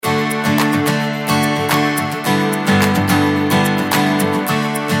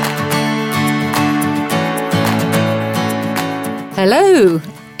Hello,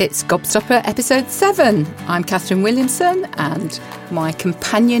 it's Gobstopper episode 7. I'm Catherine Williamson and my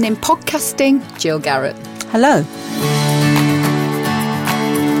companion in podcasting, Jill Garrett. Hello.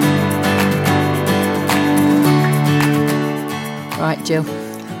 Right, Jill,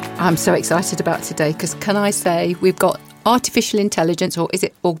 I'm so excited about today because can I say we've got artificial intelligence, or is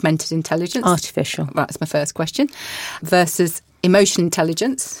it augmented intelligence? Artificial. Right, that's my first question. Versus emotional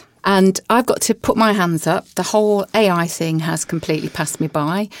intelligence. And I've got to put my hands up. The whole AI thing has completely passed me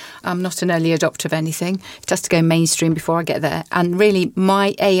by. I'm not an early adopter of anything. It has to go mainstream before I get there. And really,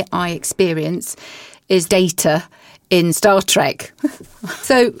 my AI experience is data in Star Trek.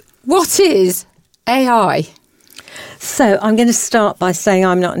 So what is AI? So I'm going to start by saying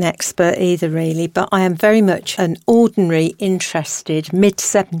I'm not an expert either, really, but I am very much an ordinary, interested,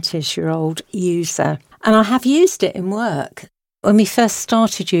 mid-70s-year-old user. And I have used it in work. When we first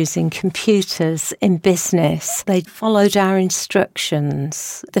started using computers in business, they followed our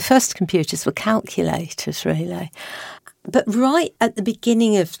instructions. The first computers were calculators, really. But right at the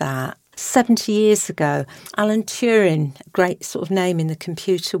beginning of that, 70 years ago, Alan Turing, a great sort of name in the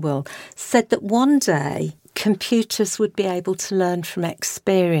computer world, said that one day computers would be able to learn from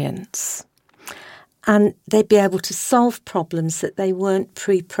experience. And they'd be able to solve problems that they weren't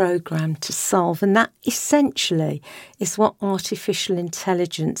pre-programmed to solve. And that essentially is what artificial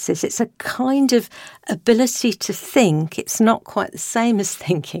intelligence is. It's a kind of ability to think. It's not quite the same as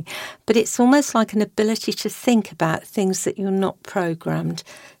thinking, but it's almost like an ability to think about things that you're not programmed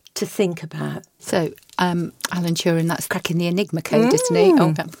to think about. So, Alan Turing, that's cracking the Enigma code, isn't he?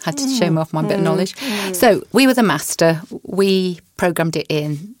 Oh, I had to show him off my bit of knowledge. So, we were the master. We programmed it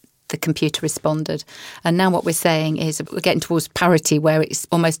in. The computer responded. And now what we're saying is we're getting towards parity where it's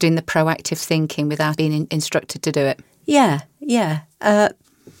almost doing the proactive thinking without being instructed to do it. Yeah.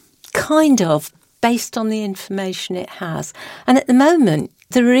 Kind of, based on the information it has. And at the moment,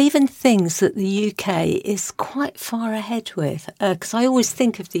 there are even things that the UK is quite far ahead with, because I always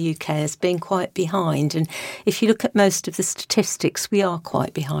think of the UK as being quite behind. And if you look at most of the statistics, we are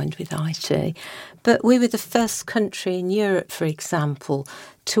quite behind with IT. But we were the first country in Europe, for example,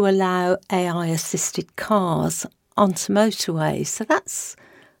 to allow AI-assisted cars onto motorways. So that's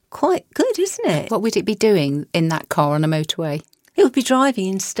quite good, isn't it? What would it be doing in that car on a motorway? It would be driving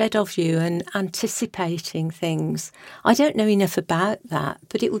instead of you and anticipating things. I don't know enough about that,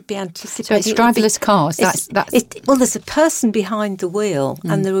 but it would be anticipating. So it's driverless cars? Well, there's a person behind the wheel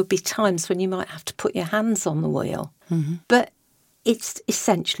and there would be times when you might have to put your hands on the wheel. Mm-hmm. But it's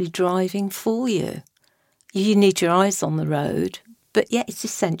essentially driving for you. You need your eyes on the road, but yet it's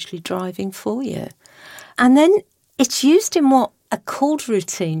essentially driving for you. And then it's used in what are called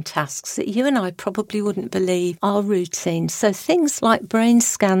routine tasks that you and I probably wouldn't believe are routine. So things like brain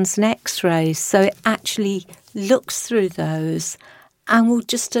scans and x-rays. So it actually looks through those and will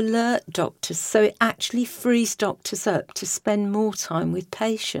just alert doctors. So it actually frees doctors up to spend more time with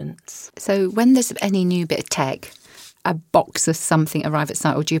patients. So when there's any new bit of tech, a box of something arrive at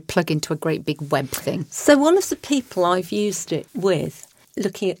site, or do you plug into a great big web thing? So one of the people I've used it with,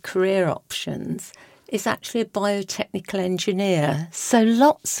 looking at career options, is actually a biotechnical engineer. So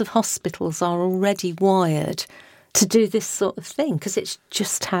lots of hospitals are already wired to do this sort of thing because it's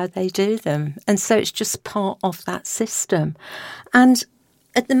just how they do them. And so it's just part of that system. And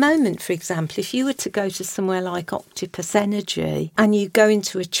at the moment, for example, if you were to go to somewhere like Octopus Energy and you go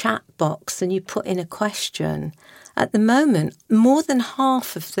into a chat box and you put in a question, at the moment, more than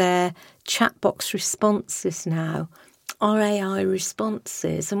half of their chat box responses now are AI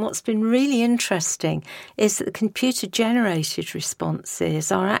responses. And what's been really interesting is that the computer-generated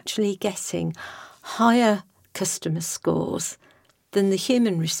responses are actually getting higher customer scores than the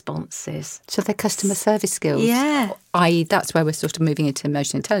human responses. So their customer service skills, yeah, i.e. that's where we're sort of moving into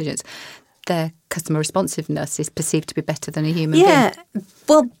emotional intelligence, their customer responsiveness is perceived to be better than a human being. Yeah,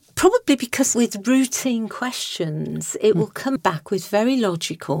 well, probably because with routine questions, it will come back with very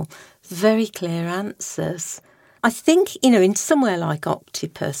logical, very clear answers. I think, in somewhere like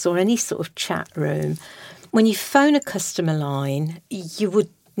Octopus or any sort of chat room, when you phone a customer line, you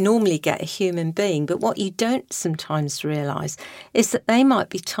would normally get a human being. But what you don't sometimes realise is that they might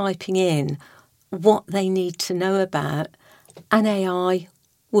be typing in what they need to know about, and AI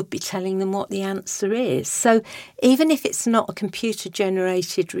would be telling them what the answer is. So even if it's not a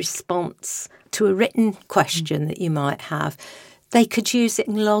computer-generated response to a written question that you might have, they could use it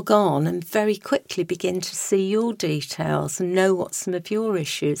and log on and very quickly begin to see your details and know what some of your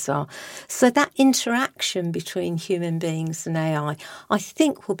issues are. So that interaction between human beings and AI, I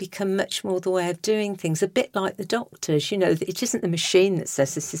think, will become much more the way of doing things, a bit like the doctors. You know, it isn't the machine that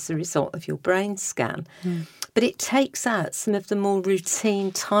says this is the result of your brain scan, but it takes out some of the more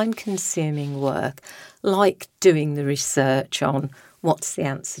routine, time-consuming work, like doing the research on what's the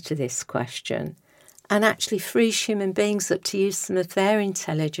answer to this question, and actually frees human beings up to use some of their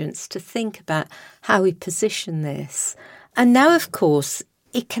intelligence to think about how we position this. And now, of course,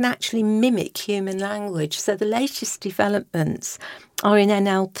 it can actually mimic human language. So the latest developments are in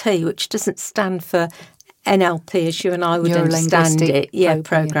NLP, which doesn't stand for NLP as you and I would understand it. Yeah,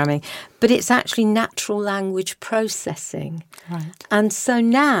 programming. But it's actually natural language processing. Right. And so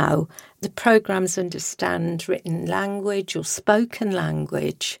now the programs understand written language or spoken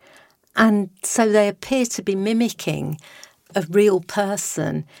language. And so they appear to be mimicking a real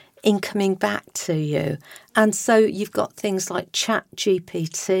person in coming back to you. And so you've got things like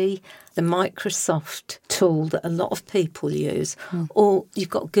ChatGPT, the Microsoft tool that a lot of people use, or you've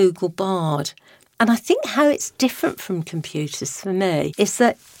got Google Bard. And I think how it's different from computers for me is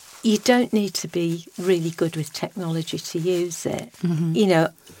that you don't need to be really good with technology to use it. You know,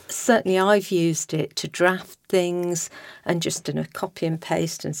 certainly I've used it to draft things and just done a copy and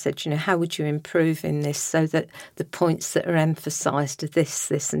paste and said, you know, how would you improve in this so that the points that are emphasised are this,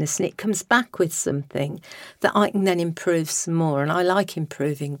 this and this. And it comes back with something that I can then improve some more. And I like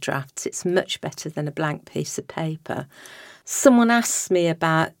improving drafts. It's much better than a blank piece of paper. Someone asked me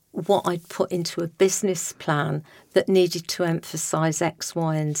about what I'd put into a business plan that needed to emphasise X,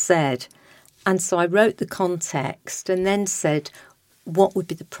 Y and Z. And so I wrote the context and then said, what would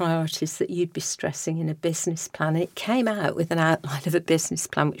be the priorities that you'd be stressing in a business plan? And it came out with an outline of a business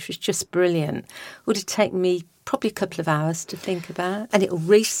plan, which was just brilliant. It would have taken me probably a couple of hours to think about. And it'll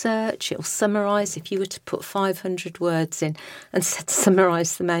research, it'll summarise. If you were to put 500 words in and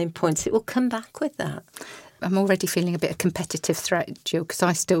summarise the main points, it will come back with that. I'm already feeling a bit of competitive threat, Jill, because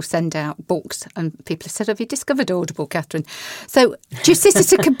I still send out books and people have said, have you discovered Audible, Catherine? So do you sit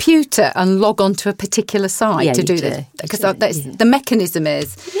at a computer and log on to a particular site to do this? Because the mechanism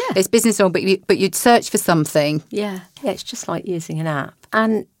is, it's business, but you'd search for something. Yeah, it's just like using an app.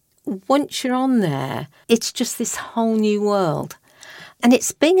 And once you're on there, it's just this whole new world. And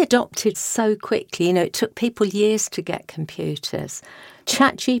it's being adopted so quickly. You know, it took people years to get computers.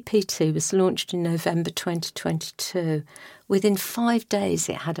 ChatGPT was launched in November 2022. Within 5 days,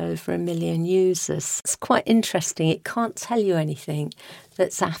 it had over 1 million users. It's quite interesting. It can't tell you anything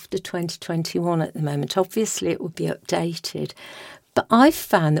that's after 2021 at the moment. Obviously, it will be updated. But I've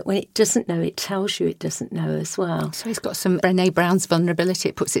found that when it doesn't know, it tells you it doesn't know as well. So it's got some Brené Brown's vulnerability.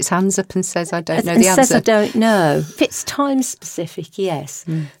 It puts its hands up and says, I don't know the answer. It says, I don't know. If it's time specific, yes.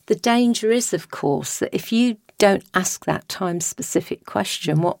 The danger is, of course, that if you don't ask that time specific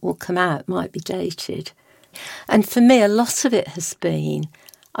question, what will come out might be dated. And for me, a lot of it has been,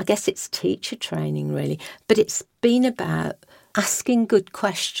 I guess it's teacher training really, but it's been about asking good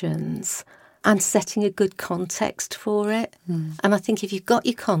questions and setting a good context for it. And I think if you've got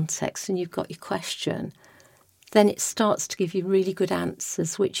your context and you've got your question, then it starts to give you really good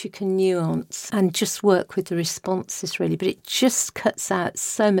answers, which you can nuance and just work with the responses, really. But it just cuts out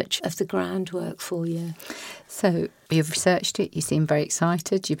so much of the groundwork for you. So you've researched it. You seem very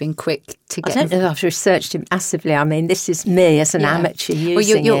excited. You've been quick to get... I don't know if I've researched it massively. I mean, this is me as an amateur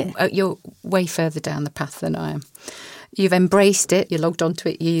using it. You're way further down the path than I am. You've embraced it. You're logged onto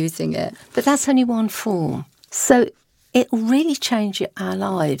it. You're using it. But that's only one form. So it will really change our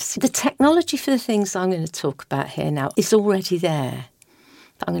lives. The technology for the things I'm going to talk about here now is already there.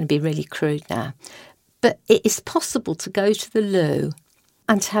 But I'm going to be really crude now. But it is possible to go to the loo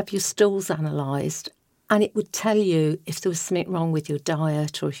and to have your stools analysed, and it would tell you if there was something wrong with your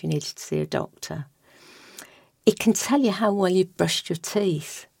diet or if you needed to see a doctor. It can tell you how well you've brushed your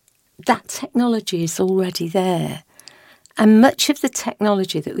teeth. That technology is already there. And much of the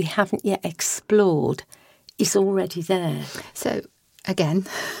technology that we haven't yet explored is already there. So, again,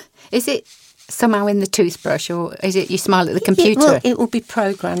 is it somehow in the toothbrush or is it you smile at the computer? It will be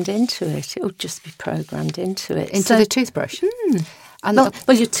programmed into it. It will just be programmed into it. Into the toothbrush? And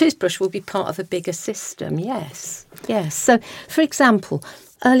well, your toothbrush will be part of a bigger system, yes. Yes. So, for example,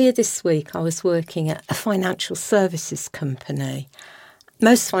 earlier this week I was working at a financial services company.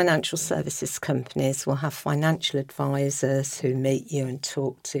 Most financial services companies will have financial advisors who meet you and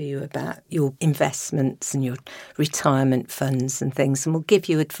talk to you about your investments and your retirement funds and things, and will give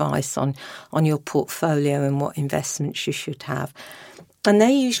you advice on your portfolio and what investments you should have. And they're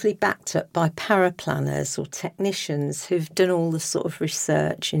usually backed up by paraplanners or technicians who've done all the sort of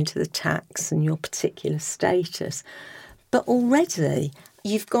research into the tax and your particular status. But already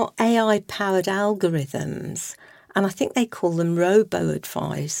you've got AI-powered algorithms, and I think they call them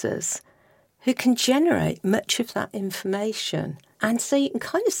robo-advisors, who can generate much of that information. And so you can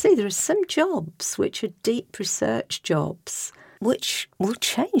kind of see there are some jobs which are deep research jobs which will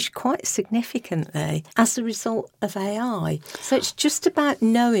change quite significantly as a result of AI. So it's just about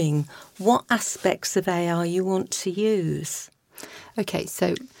knowing what aspects of AI you want to use. Okay,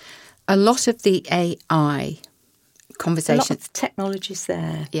 so a lot of the AI conversation... A lot of technology's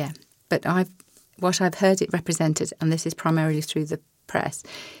there. Yeah, but what I've heard it represented, and this is primarily through the press,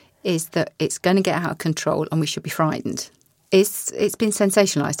 is that it's going to get out of control and we should be frightened. It's been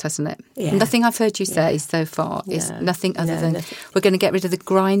sensationalised, hasn't it? Yeah. Nothing I've heard you say so far is nothing other than we're going to get rid of the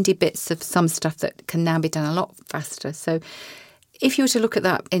grindy bits of some stuff that can now be done a lot faster. So if you were to look at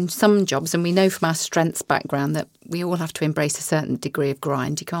that in some jobs, and we know from our strengths background that we all have to embrace a certain degree of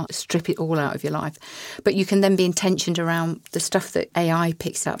grind. You can't strip it all out of your life. But you can then be intentioned around the stuff that AI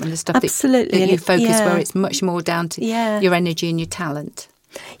picks up and the stuff that you focus where it's much more down to your energy and your talent.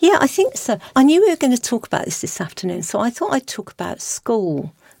 Yeah, I think so. I knew we were going to talk about this afternoon, so I thought I'd talk about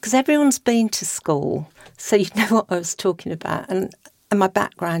school, because everyone's been to school, so you know what I was talking about, and my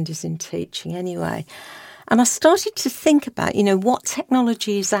background is in teaching anyway. And I started to think about, what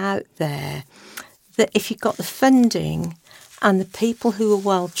technology is out there that if you got the funding and the people who are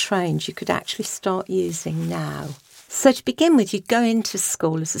well trained, you could actually start using now. So to begin with, you'd go into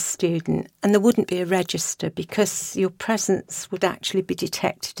school as a student and there wouldn't be a register because your presence would actually be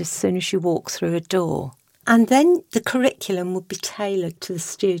detected as soon as you walk through a door. And then the curriculum would be tailored to the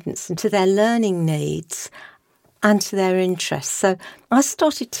students and to their learning needs and to their interests. So I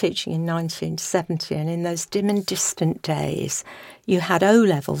started teaching in 1970, and in those dim and distant days, you had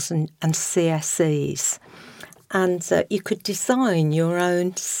O-levels and CSEs. And you could design your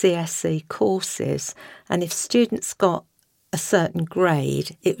own CSE courses. And if students got a certain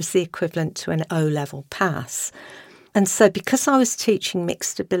grade, it was the equivalent to an O-level pass. And so because I was teaching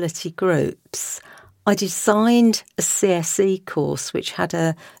mixed ability groups, I designed a CSE course which had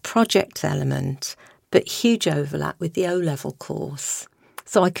a project element, but huge overlap with the O-level course.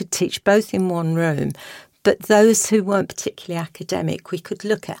 So I could teach both in one room. But those who weren't particularly academic, we could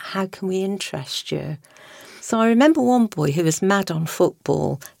look at how can we interest you. So I remember one boy who was mad on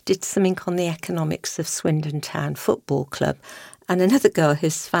football, did something on the economics of Swindon Town Football Club, and another girl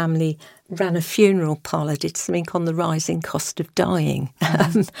whose family ran a funeral parlour did something on the rising cost of dying.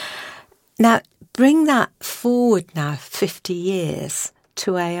 Now, bring that forward now 50 years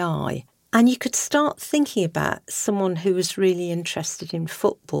to AI, and you could start thinking about someone who was really interested in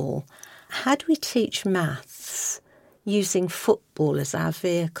football. How do we teach maths using football as our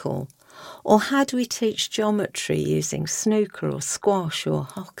vehicle? Or how do we teach geometry using snooker or squash or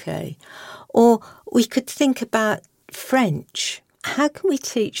hockey? Or we could think about French. How can we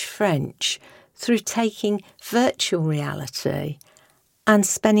teach French through taking virtual reality and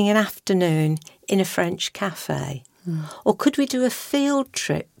spending an afternoon in a French cafe? Or could we do a field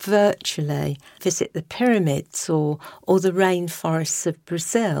trip virtually, visit the pyramids or the rainforests of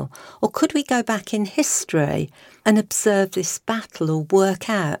Brazil? Or could we go back in history and observe this battle or work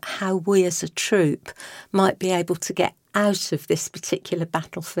out how we as a troupe might be able to get out of this particular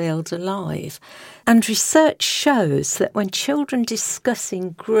battlefield alive? And research shows that when children discuss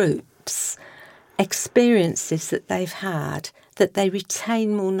in groups experiences that they've had, that they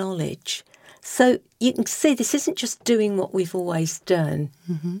retain more knowledge. So you can see this isn't just doing what we've always done.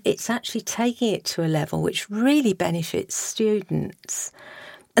 Mm-hmm. It's actually taking it to a level which really benefits students.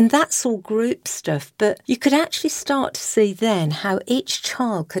 And that's all group stuff. But you could actually start to see then how each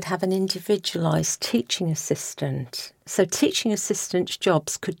child could have an individualised teaching assistant. So teaching assistants'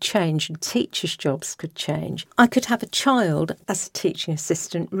 jobs could change and teachers' jobs could change. I could have a child as a teaching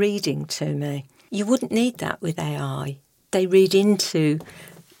assistant reading to me. You wouldn't need that with AI. They read into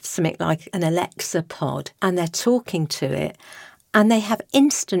something like an Alexa pod and they're talking to it and they have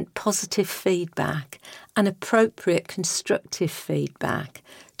instant positive feedback and appropriate constructive feedback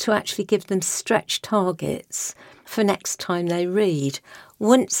to actually give them stretch targets for next time they read.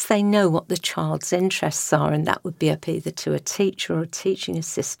 Once they know what the child's interests are, and that would be up either to a teacher or a teaching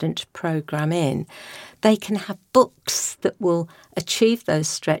assistant to programme in, they can have books that will achieve those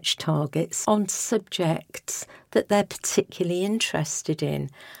stretch targets on subjects that they're particularly interested in.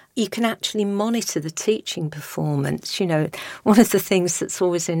 you can actually monitor the teaching performance. You know, one of the things that's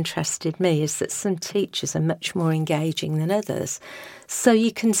always interested me is that some teachers are much more engaging than others. So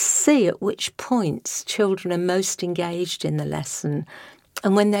you can see at which points children are most engaged in the lesson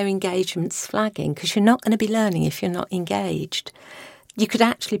and when their engagement's flagging, because you're not going to be learning if you're not engaged. You could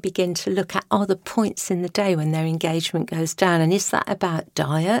actually begin to look at other points in the day when their engagement goes down. And is that about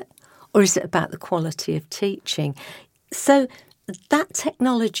diet or is it about the quality of teaching? So that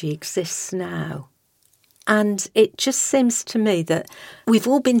technology exists now. And it just seems to me that we've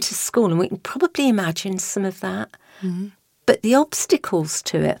all been to school and we can probably imagine some of that. Mm-hmm. But the obstacles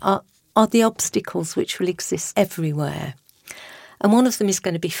to it are the obstacles which will exist everywhere. And one of them is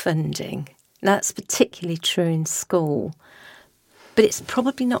going to be funding. That's particularly true in school. But it's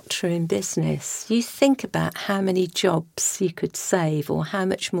probably not true in business. You think about how many jobs you could save or how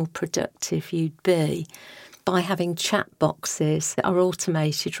much more productive you'd be by having chat boxes that are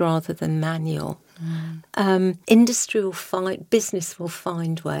automated rather than manual. Business will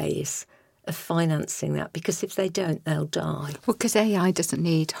find ways of financing that, because if they don't, they'll die. Well, because AI doesn't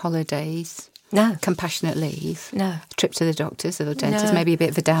need holidays. No. Compassionate leave. No. A trip to the doctors or the dentist, No. maybe a bit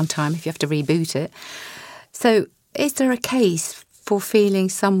of a downtime if you have to reboot it. So is there a case for feeling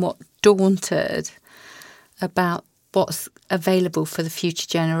somewhat daunted about what's available for the future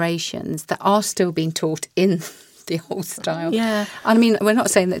generations that are still being taught in the old style? Yeah. I mean, we're not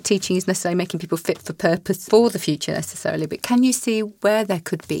saying that teaching is necessarily making people fit for purpose for the future necessarily, but can you see where there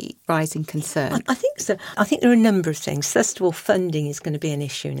could be rising concern? I think so. I think there are a number of things. First of all, funding is going to be an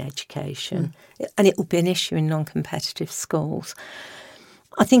issue in education, and it will be an issue in non-competitive schools.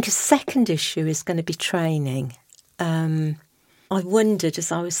 I think a second issue is going to be training. I wondered,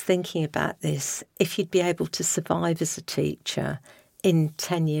 as I was thinking about this, if you'd be able to survive as a teacher in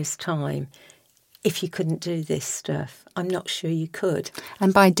 10 years' time if you couldn't do this stuff. I'm not sure you could.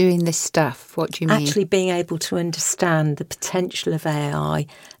 And by doing this stuff, what do you mean? Actually being able to understand the potential of AI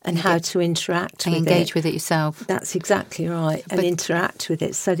and how to interact with it. And engage with it yourself. That's exactly right. And interact with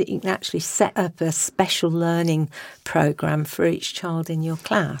it so that you can actually set up a special learning programme for each child in your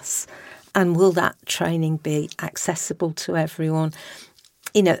class. And will that training be accessible to everyone?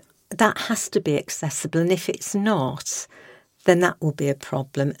 You know, that has to be accessible. And if it's not, then that will be a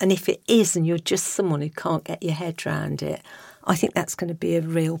problem. And if it is, and you're just someone who can't get your head around it, I think that's going to be a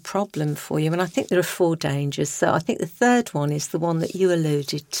real problem for you. And I think there are 4 dangers. So I think the third one is the one that you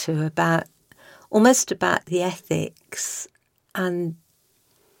alluded to, about the ethics and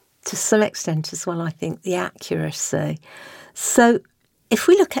to some extent as well, I think, the accuracy. So if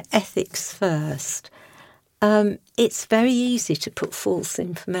we look at ethics first, it's very easy to put false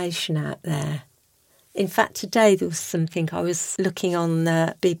information out there. In fact, today there was something, I was looking on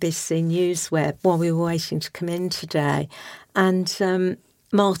the BBC News web while we were waiting to come in today, and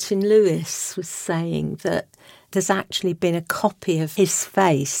Martin Lewis was saying that there's actually been a copy of his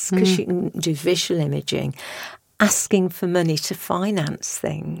face, because you can do visual imaging, asking for money to finance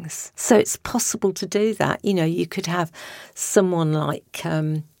things. So it's possible to do that. You know, you could have someone like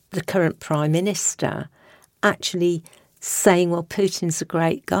the current Prime Minister actually saying, well, Putin's a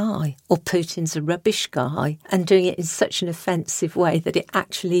great guy or Putin's a rubbish guy, and doing it in such an offensive way that it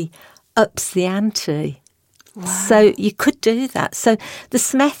actually ups the ante. Wow. So you could do that. So there's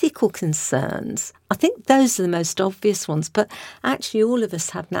some ethical concerns. I think those are the most obvious ones, but actually all of us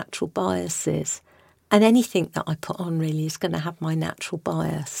have natural biases. And anything that I put on really is going to have my natural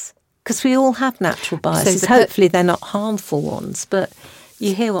bias, because we all have natural biases. So hopefully they're not harmful ones, but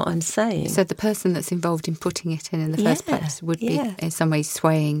you hear what I'm saying. So the person that's involved in putting it in the first place would be in some ways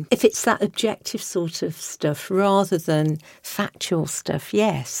swaying. If it's that objective sort of stuff rather than factual stuff,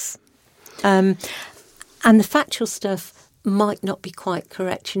 yes. And the factual stuff might not be quite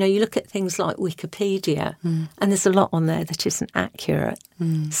correct. You know, you look at things like Wikipedia and there's a lot on there that isn't accurate.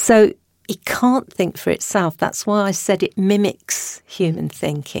 So it can't think for itself. That's why I said it mimics human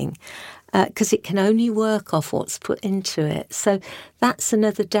thinking, because it can only work off what's put into it. So that's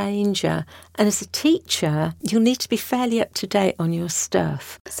another danger. And as a teacher, you'll need to be fairly up to date on your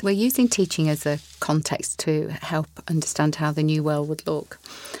stuff. So we're using teaching as a context to help understand how the new world would look.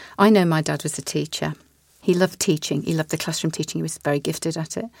 I know my dad was a teacher. He loved teaching. He loved the classroom teaching. He was very gifted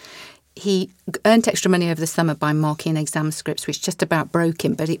at it. He earned extra money over the summer by marking exam scripts, which just about broke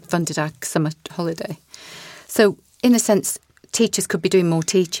him, but it funded our summer holiday. So in a sense, teachers could be doing more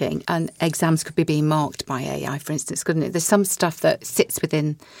teaching and exams could be being marked by AI, for instance, couldn't it? There's some stuff that sits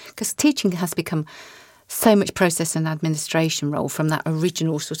within, because teaching has become so much process and administration role from that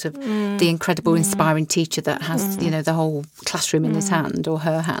original sort of the incredible, inspiring teacher that has, you know, the whole classroom in his hand or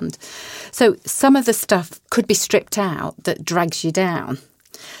her hand. So some of the stuff could be stripped out that drags you down.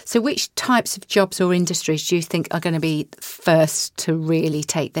 So which types of jobs or industries do you think are going to be first to really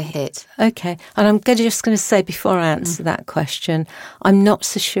take the hit? Okay, and I'm just going to say before I answer that question, I'm not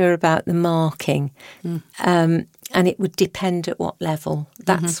so sure about the marking. And it would depend at what level.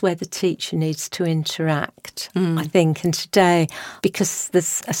 That's where the teacher needs to interact, I think. And today, because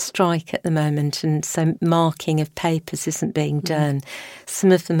there's a strike at the moment and so marking of papers isn't being done,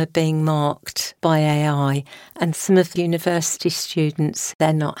 some of them are being marked by AI, and some of the university students,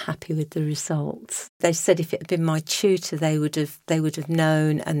 they're not happy with the results. They said if it had been my tutor, they would have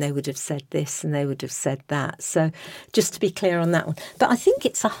known, and they would have said this and they would have said that. So just to be clear on that one. But I think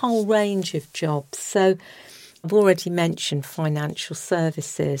it's a whole range of jobs. So I've already mentioned financial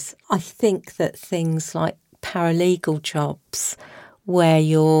services. I think that things like paralegal jobs, where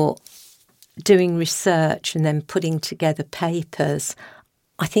you're doing research and then putting together papers,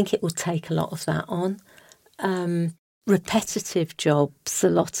 I think it will take a lot of that on. Repetitive jobs, a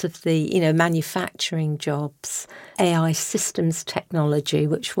lot of the, manufacturing jobs, AI systems technology,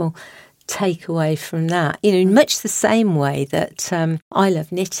 which will take away from that. Much the same way that I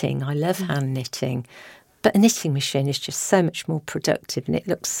love knitting, I love hand knitting. But a knitting machine is just so much more productive and it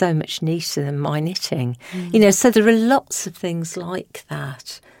looks so much neater than my knitting. So there are lots of things like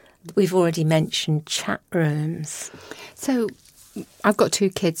that. We've already mentioned chat rooms. So I've got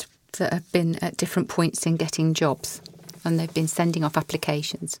 2 kids that have been at different points in getting jobs, and they've been sending off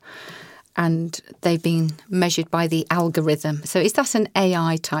applications and they've been measured by the algorithm. So is that an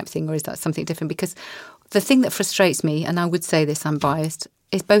AI type thing, or is that something different? Because the thing that frustrates me, and I would say this, I'm biased,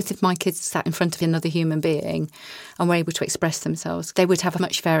 is both if my kids sat in front of another human being and were able to express themselves, they would have a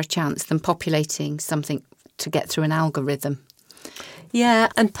much fairer chance than populating something to get through an algorithm. Yeah,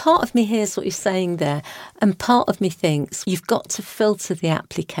 and part of me hears what you're saying there, and part of me thinks you've got to filter the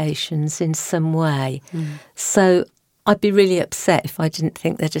applications in some way. So I'd be really upset if I didn't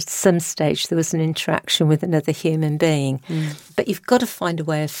think that at some stage there was an interaction with another human being. But you've got to find a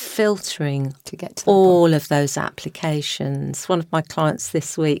way of filtering to get to all of those applications. One of my clients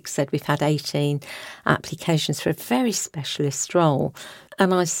this week said we've had 18 applications for a very specialist role.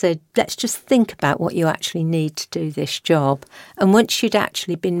 And I said, let's just think about what you actually need to do this job. And once you'd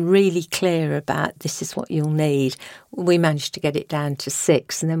actually been really clear about this is what you'll need, we managed to get it down to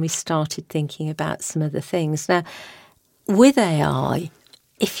 6. And then we started thinking about some other things. Now, with AI,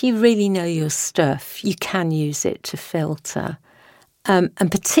 if you really know your stuff, you can use it to filter. And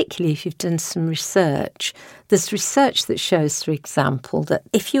particularly if you've done some research. There's research that shows, for example, that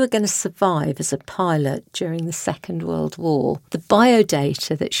if you were going to survive as a pilot during the Second World War, the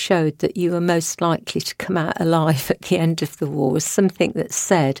biodata that showed that you were most likely to come out alive at the end of the war was something that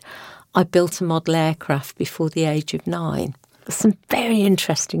said, I built a model aircraft before the age of 9. Some very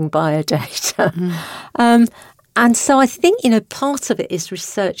interesting biodata. And so I think, part of it is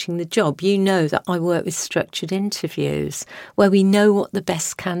researching the job. You know that I work with structured interviews where we know what the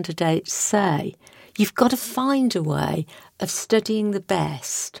best candidates say. You've got to find a way of studying the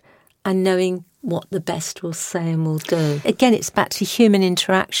best and knowing what the best will say and will do. Again, it's back to human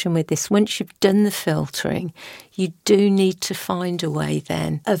interaction with this. Once you've done the filtering, you do need to find a way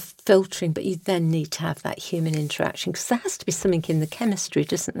then of filtering, but you then need to have that human interaction because there has to be something in the chemistry,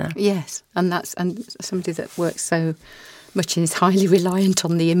 doesn't there? Yes, and somebody that works so much and is highly reliant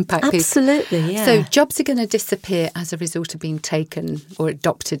on the impact. Absolutely, yeah. So jobs are going to disappear as a result of being taken or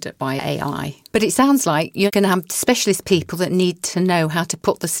adopted by AI. But it sounds like you're going to have specialist people that need to know how to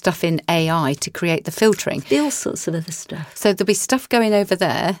put the stuff in AI to create the filtering. Be all sorts of other stuff. So there'll be stuff going over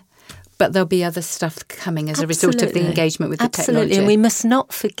there, but there'll be other stuff coming as a result of the engagement with the technology. Absolutely, and we must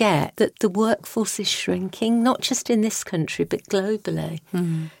not forget that the workforce is shrinking, not just in this country, but globally.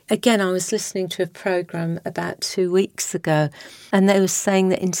 Again, I was listening to a programme about 2 weeks ago, and they were saying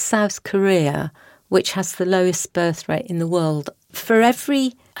that in South Korea, which has the lowest birth rate in the world, for every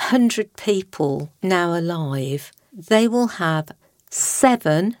 100 people now alive, they will have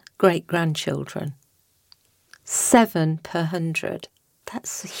 7 great-grandchildren. 7 per 100.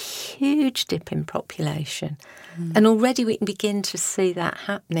 That's a huge dip in population. And already we can begin to see that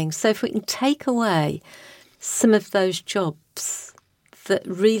happening. So if we can take away some of those jobs that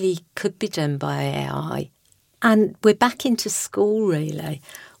really could be done by AI, and we're back into school really,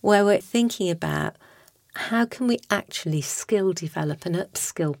 where we're thinking about how can we actually skill develop and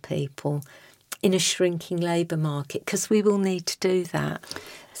upskill people in a shrinking labour market, because we will need to do that.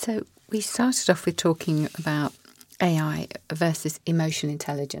 So we started off with talking about AI versus emotional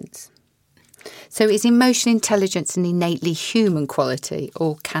intelligence. So is emotional intelligence an innately human quality,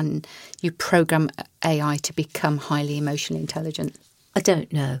 or can you program AI to become highly emotionally intelligent? I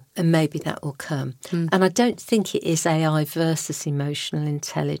don't know, and maybe that will come. And I don't think it is AI versus emotional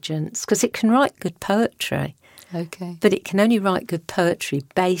intelligence, because it can write good poetry. Okay. But it can only write good poetry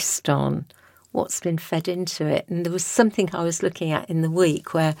based on what's been fed into it. And there was something I was looking at in the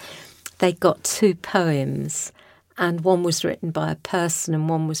week where they got 2 poems, and one was written by a person and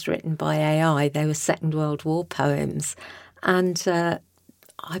one was written by AI. They were Second World War poems. And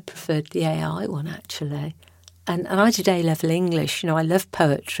I preferred the AI one, actually. And I did A-level English. I love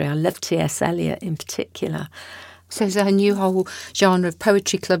poetry. I love T.S. Eliot in particular. So there's a new whole genre of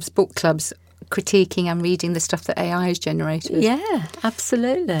poetry clubs, book clubs, critiquing and reading the stuff that AI has generated. Yeah,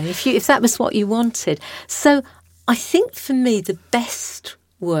 absolutely. If that was what you wanted. So I think for me the best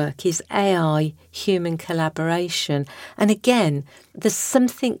work is AI human collaboration. And again, there's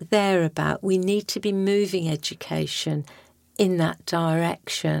something there about we need to be moving education in that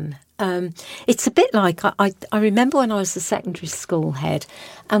direction. It's a bit like, I remember when I was a secondary school head,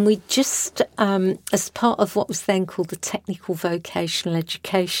 and we just, as part of what was then called the Technical Vocational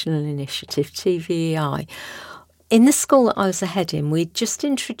Educational Initiative, TVEI, in the school that I was a head in, we'd just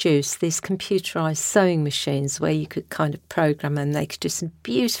introduced these computerised sewing machines where you could kind of program and they could do some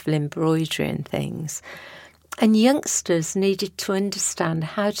beautiful embroidery and things. And youngsters needed to understand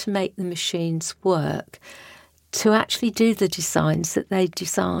how to make the machines work to actually do the designs that they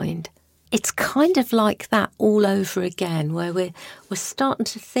designed. It's kind of like that all over again, where we're starting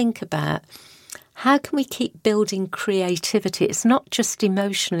to think about how can we keep building creativity. It's not just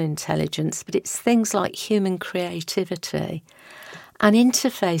emotional intelligence, but it's things like human creativity and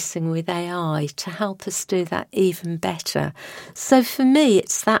interfacing with AI to help us do that even better. So for me,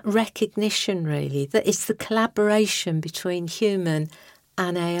 it's that recognition, really, that it's the collaboration between human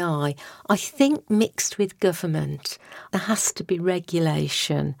and AI. I think mixed with government, there has to be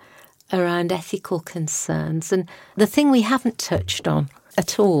regulation around ethical concerns. And the thing we haven't touched on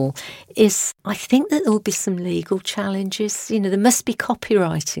at all is I think that there will be some legal challenges. There must be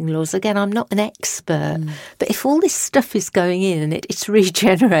copywriting laws. Again, I'm not an expert, but if all this stuff is going in and it's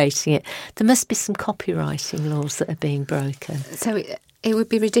regenerating it, there must be some copywriting laws that are being broken. So it would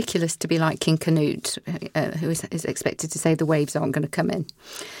be ridiculous to be like King Canute, who is expected to say the waves aren't going to come in.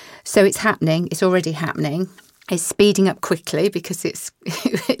 So it's happening. It's already happening. It's speeding up quickly because it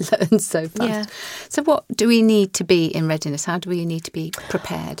learns so fast. Yeah. So what do we need to be in readiness? How do we need to be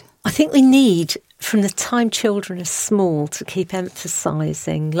prepared? I think we need, from the time children are small, to keep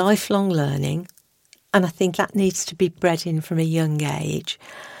emphasising lifelong learning. And I think that needs to be bred in from a young age.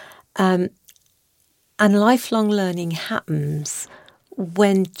 And lifelong learning happens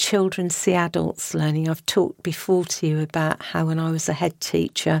when children see adults learning. I've talked before to you about how when I was a head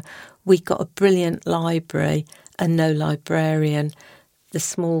teacher, we got a brilliant library and no librarian. The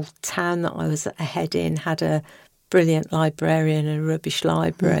small town that I was a head in had a brilliant librarian and a rubbish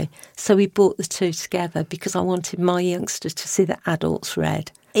library. So we brought the two together because I wanted my youngsters to see that adults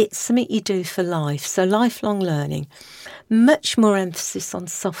read. It's something you do for life. So lifelong learning, much more emphasis on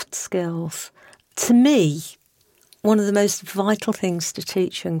soft skills. To me, one of the most vital things to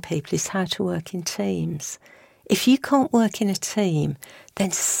teach young people is how to work in teams. If you can't work in a team,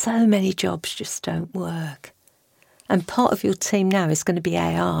 then so many jobs just don't work. And part of your team now is going to be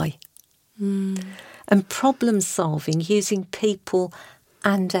AI. And problem solving using people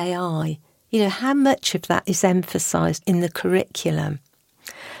and AI. How much of that is emphasised in the curriculum?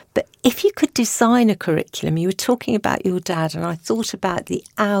 But if you could design a curriculum, you were talking about your dad, and I thought about the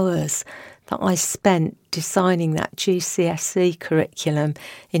hours that I spent designing that GCSE curriculum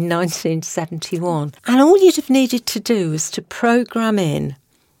in 1971. And all you'd have needed to do was to programme in,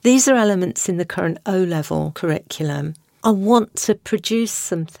 these are elements in the current O-level curriculum. I want to produce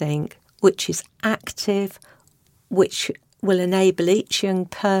something which is active, which will enable each young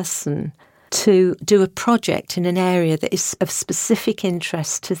person to do a project in an area that is of specific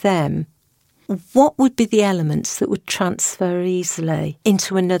interest to them. What would be the elements that would transfer easily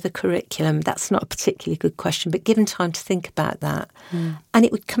into another curriculum? That's not a particularly good question, but given time to think about that. And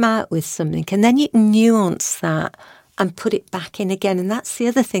it would come out with something. And then you can nuance that and put it back in again. And that's the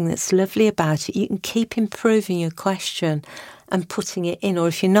other thing that's lovely about it. You can keep improving your question and putting it in. Or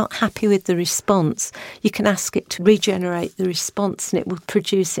if you're not happy with the response, you can ask it to regenerate the response and it will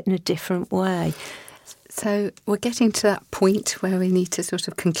produce it in a different way. So we're getting to that point where we need to sort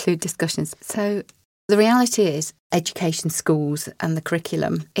of conclude discussions. So the reality is education, schools and the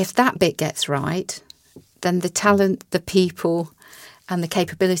curriculum, if that bit gets right, then the talent, the people and the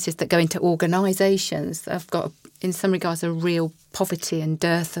capabilities that go into organisations have got, in some regards, a real poverty and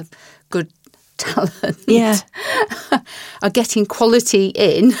dearth of good talent, are getting quality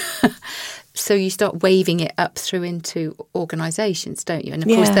in, So you start waving it up through into organisations, don't you? And of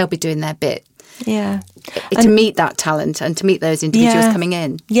course, they'll be doing their bit. Yeah. To meet that talent and to meet those individuals coming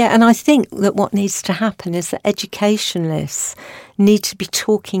in. Yeah, and I think that what needs to happen is that educationalists need to be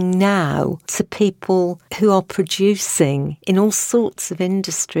talking now to people who are producing in all sorts of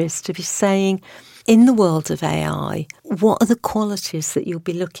industries, to be saying, in the world of AI, what are the qualities that you'll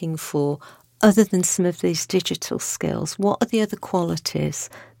be looking for other than some of these digital skills? What are the other qualities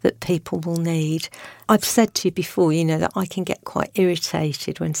that people will need? I've said to you before, that I can get quite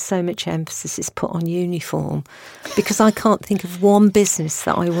irritated when so much emphasis is put on uniform, because I can't think of one business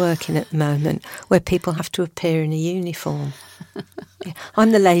that I work in at the moment where people have to appear in a uniform.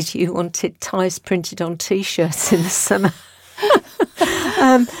 I'm the lady who wanted ties printed on T-shirts in the summer.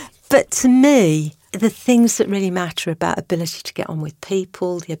 But to me, the things that really matter about ability to get on with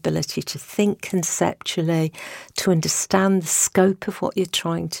people, the ability to think conceptually, to understand the scope of what you're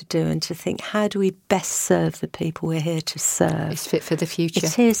trying to do, and to think, how do we best serve the people we're here to serve? It's fit for the future.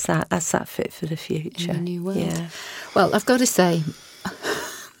 It is that. That's that fit for the future. In the new world. Yeah. Well, I've got to say,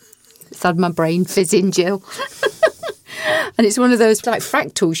 it's had my brain fizzing, Jill. And it's one of those like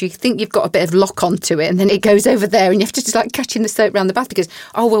fractals. You think you've got a bit of lock onto it, and then it goes over there, and you have to just like catching the soap around the bath because,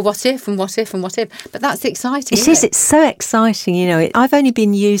 what if and what if and what if? But that's exciting. It is. It's so exciting. I've only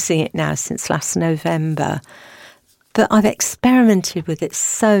been using it now since last November, but I've experimented with it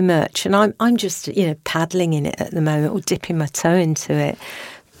so much, and I'm just paddling in it at the moment or dipping my toe into it.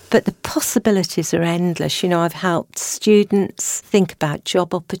 But the possibilities are endless. I've helped students think about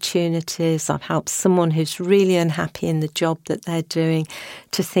job opportunities. I've helped someone who's really unhappy in the job that they're doing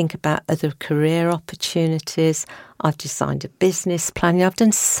to think about other career opportunities. I've designed a business plan. I've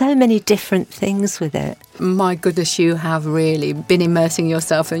done so many different things with it. My goodness, you have really been immersing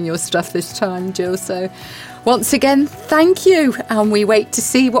yourself in your stuff this time, Jill. So once again, thank you. And we wait to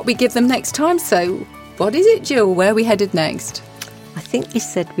see what we give them next time. So what is it, Jill? Where are we headed next? I think you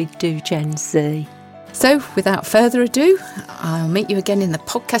said we'd do Gen Z. So, without further ado, I'll meet you again in the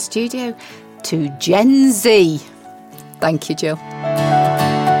podcast studio to Gen Z. Thank you, Jill.